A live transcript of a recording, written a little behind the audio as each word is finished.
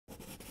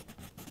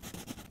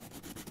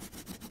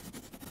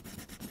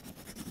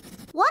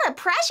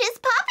precious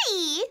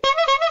puppy!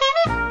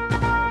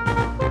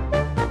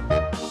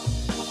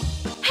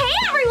 Hey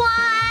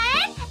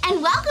everyone!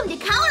 And welcome to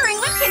Coloring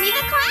with KiMMi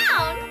the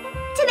Clown!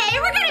 Today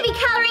we're going to be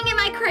coloring in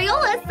my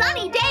Crayola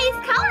Sunny Days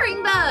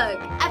coloring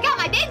book. I've got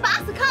my big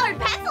box of colored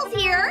pencils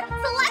here,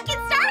 so let's get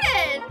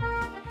started!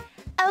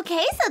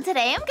 Okay, so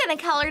today I'm going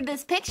to color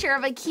this picture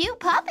of a cute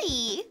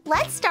puppy.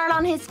 Let's start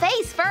on his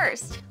face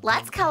first.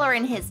 Let's color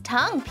in his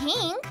tongue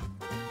pink.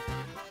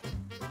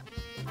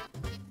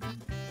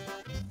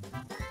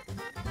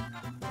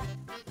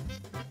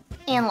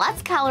 And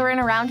let's color in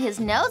around his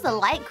nose a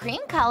light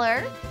cream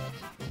color.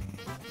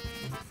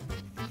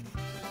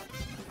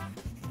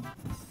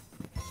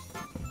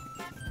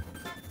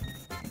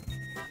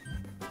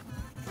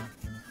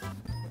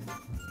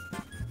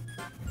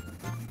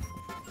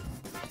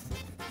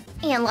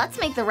 And let's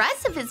make the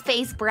rest of his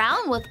face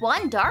brown with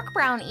one dark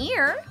brown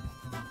ear.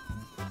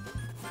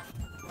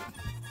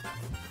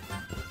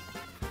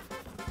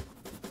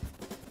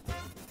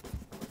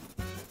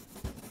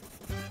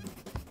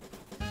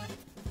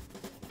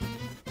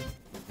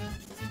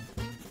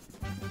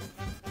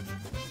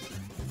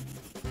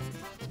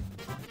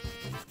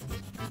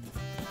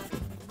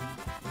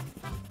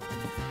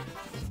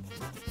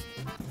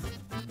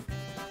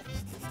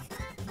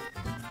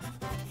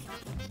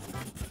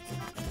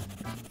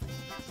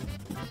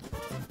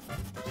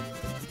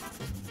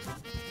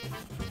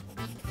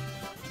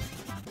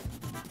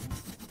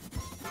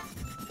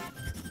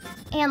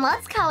 And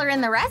let's color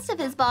in the rest of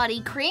his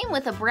body cream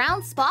with a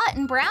brown spot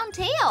and brown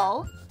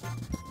tail.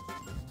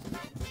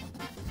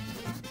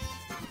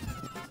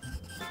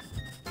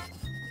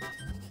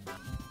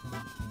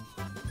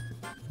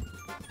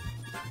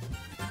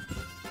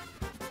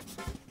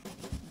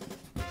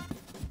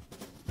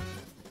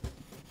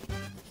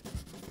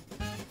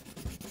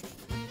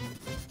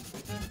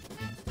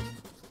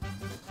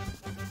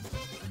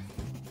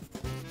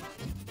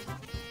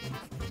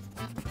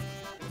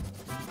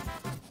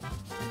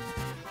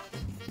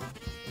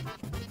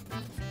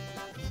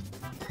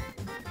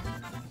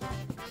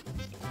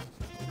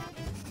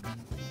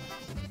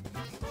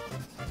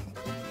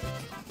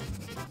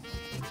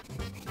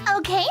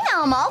 Okay,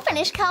 now I'm all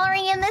finished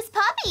coloring in this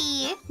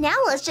puppy. Now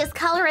let's just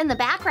color in the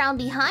background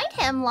behind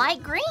him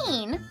light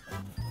green.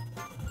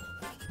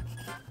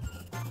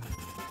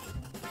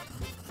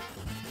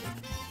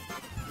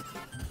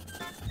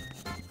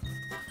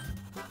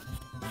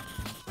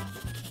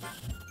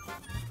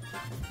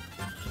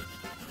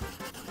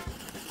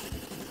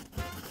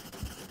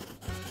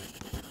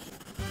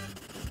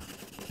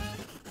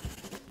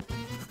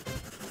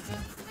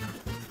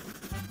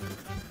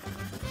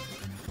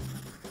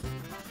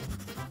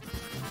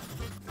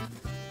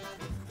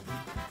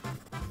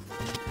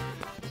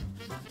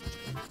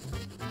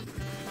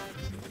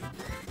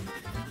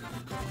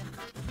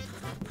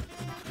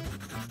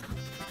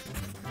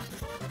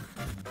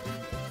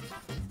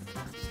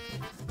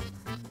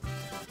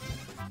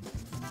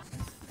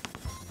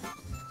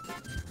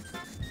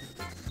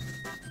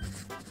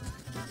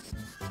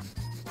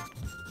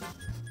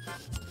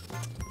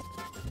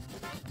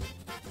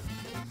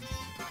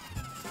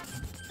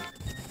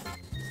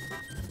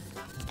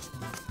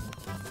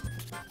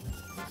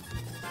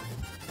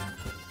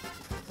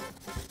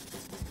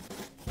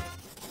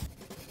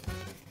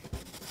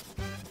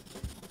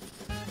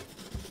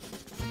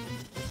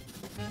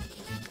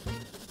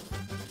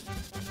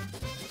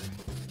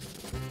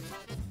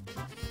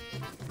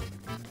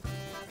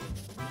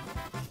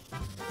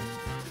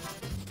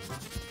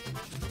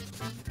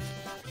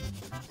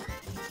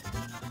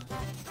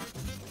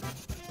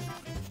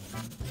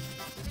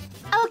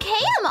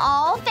 Okay, I'm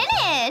all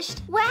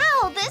finished!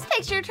 Wow, this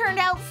picture turned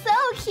out so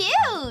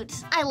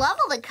cute! I love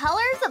all the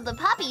colors of the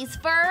puppy's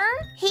fur.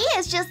 He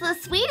is just the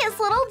sweetest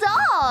little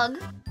dog.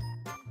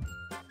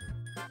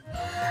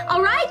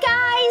 Alright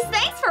guys,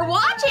 thanks for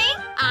watching!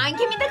 I'm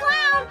KiMMi the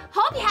Clown!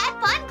 Hope you had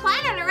fun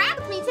clowning around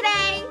with me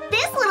today!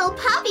 This little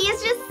puppy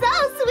is just so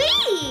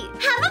sweet!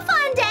 Have a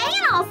fun day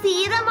and I'll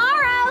see you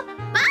tomorrow!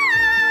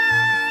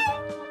 Bye!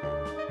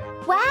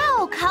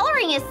 Wow,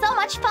 coloring is so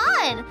much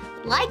fun!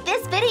 Like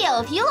this video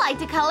if you like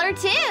to color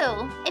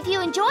too! If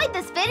you enjoyed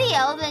this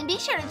video, then be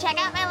sure to check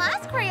out my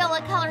last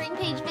Crayola coloring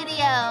page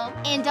video!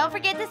 And don't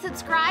forget to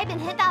subscribe and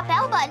hit that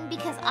bell button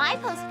because I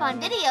post fun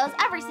videos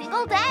every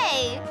single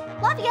day!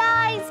 Love you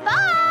guys!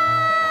 Bye!